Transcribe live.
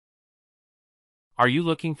Are you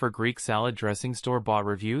looking for Greek salad dressing store-bought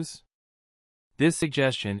reviews? This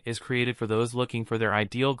suggestion is created for those looking for their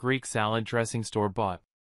ideal Greek salad dressing store-bought.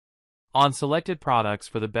 On selected products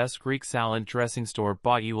for the best Greek salad dressing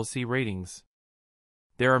store-bought, you will see ratings.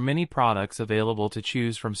 There are many products available to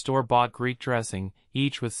choose from store-bought Greek dressing,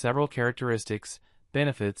 each with several characteristics,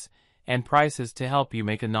 benefits, and prices to help you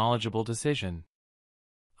make a knowledgeable decision.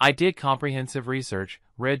 I did comprehensive research,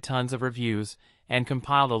 read tons of reviews, and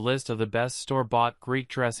compiled a list of the best store-bought Greek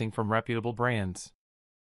dressing from reputable brands.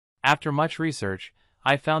 After much research,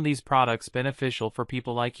 I found these products beneficial for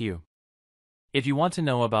people like you. If you want to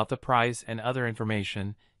know about the price and other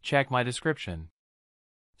information, check my description.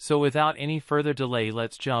 So without any further delay,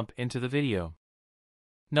 let's jump into the video.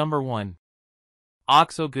 Number 1.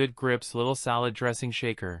 OXO Good Grips Little Salad Dressing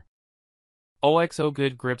Shaker. OXO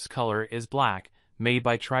Good Grips color is black, made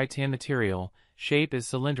by Tritan material, shape is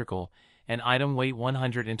cylindrical, and item weight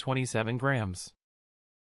 127 grams.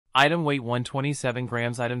 Item weight 127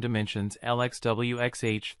 grams. Item dimensions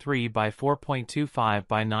LXWXH 3 by 4.25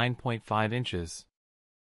 by 9.5 inches.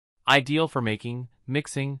 Ideal for making,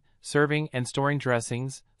 mixing, serving and storing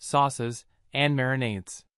dressings, sauces, and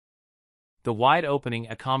marinades. The wide opening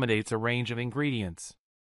accommodates a range of ingredients.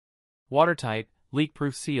 Watertight,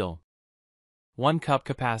 leak-proof seal. 1 cup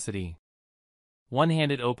capacity.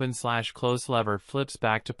 One-handed open/close lever flips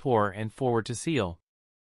back to pour and forward to seal.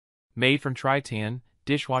 Made from Tritan,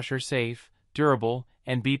 dishwasher safe, durable,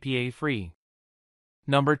 and BPA free.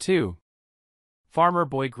 Number 2. Farmer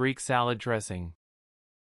Boy Greek Salad Dressing.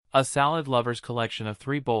 A salad lover's collection of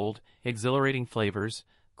 3 bold, exhilarating flavors,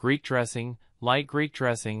 Greek dressing, light Greek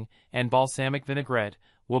dressing, and balsamic vinaigrette,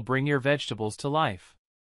 will bring your vegetables to life.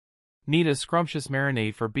 Need a scrumptious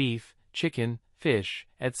marinade for beef, chicken, fish,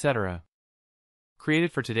 etc.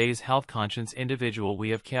 Created for today's health-conscious individual, we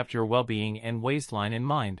have kept your well-being and waistline in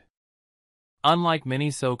mind. Unlike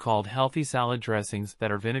many so-called healthy salad dressings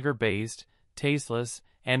that are vinegar-based, tasteless,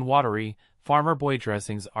 and watery, Farmer Boy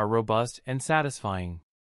dressings are robust and satisfying.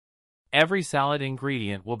 Every salad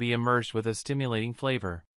ingredient will be immersed with a stimulating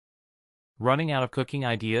flavor. Running out of cooking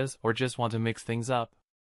ideas or just want to mix things up?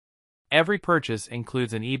 Every purchase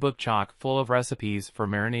includes an ebook chock full of recipes for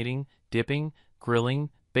marinating, dipping,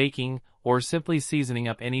 grilling, baking, or simply seasoning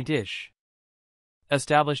up any dish.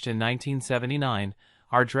 Established in 1979,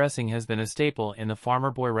 our dressing has been a staple in the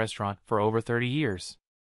Farmer Boy restaurant for over 30 years.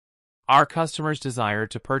 Our customers' desire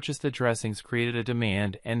to purchase the dressings created a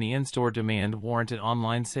demand, and the in-store demand warranted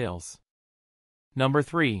online sales. Number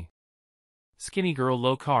 3. SKINNYGIRL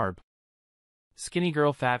Low Carb.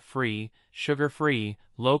 SKINNYGIRL Fat-Free, Sugar-Free,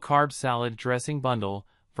 Low-Carb Salad Dressing Bundle,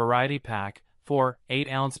 Variety Pack, 4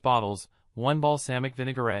 8-ounce bottles, 1 balsamic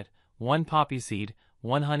vinaigrette, 1 poppy seed,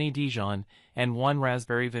 1 honey Dijon, and 1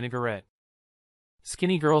 raspberry vinaigrette.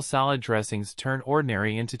 SKINNYGIRL salad dressings turn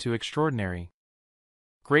ordinary into extraordinary.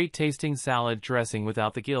 Great tasting salad dressing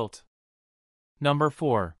without the guilt. Number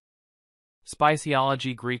 4.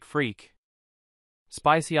 SPICEOLOGY Greek Freak.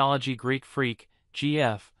 SPICEOLOGY Greek Freak,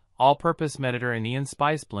 GF, all-purpose Mediterranean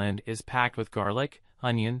spice blend is packed with garlic,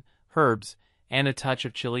 onion, herbs, and a touch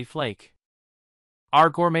of chili flake. Our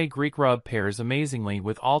gourmet Greek rub pairs amazingly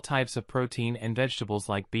with all types of protein and vegetables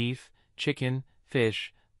like beef, chicken,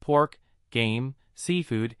 fish, pork, game,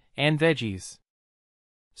 seafood, and veggies.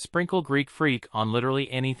 Sprinkle Greek Freak on literally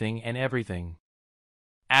anything and everything.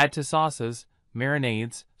 Add to sauces,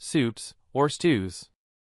 marinades, soups, or stews.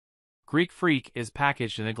 Greek Freak is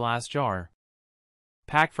packaged in a glass jar.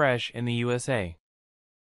 Pack fresh in the USA.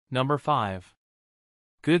 Number 5.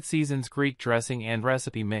 Good Seasons Greek Dressing and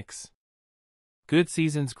Recipe Mix. Good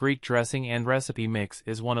Seasons Greek Dressing and Recipe Mix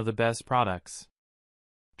is one of the best products.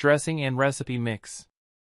 Dressing and recipe mix.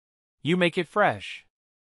 You make it fresh.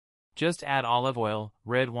 Just add olive oil,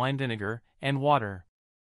 red wine vinegar, and water.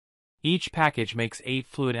 Each package makes 8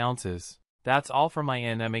 fluid ounces. That's all from my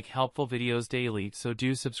end. I make helpful videos daily, so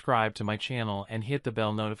do subscribe to my channel and hit the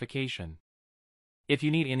bell notification. If you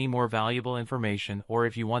need any more valuable information or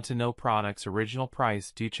if you want to know product's original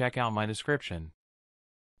price, do check out my description.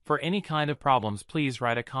 For any kind of problems, please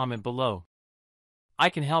write a comment below. I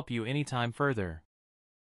can help you anytime further.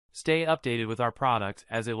 Stay updated with our products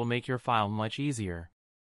as it will make your file much easier.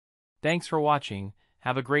 Thanks for watching.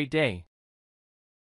 Have a great day.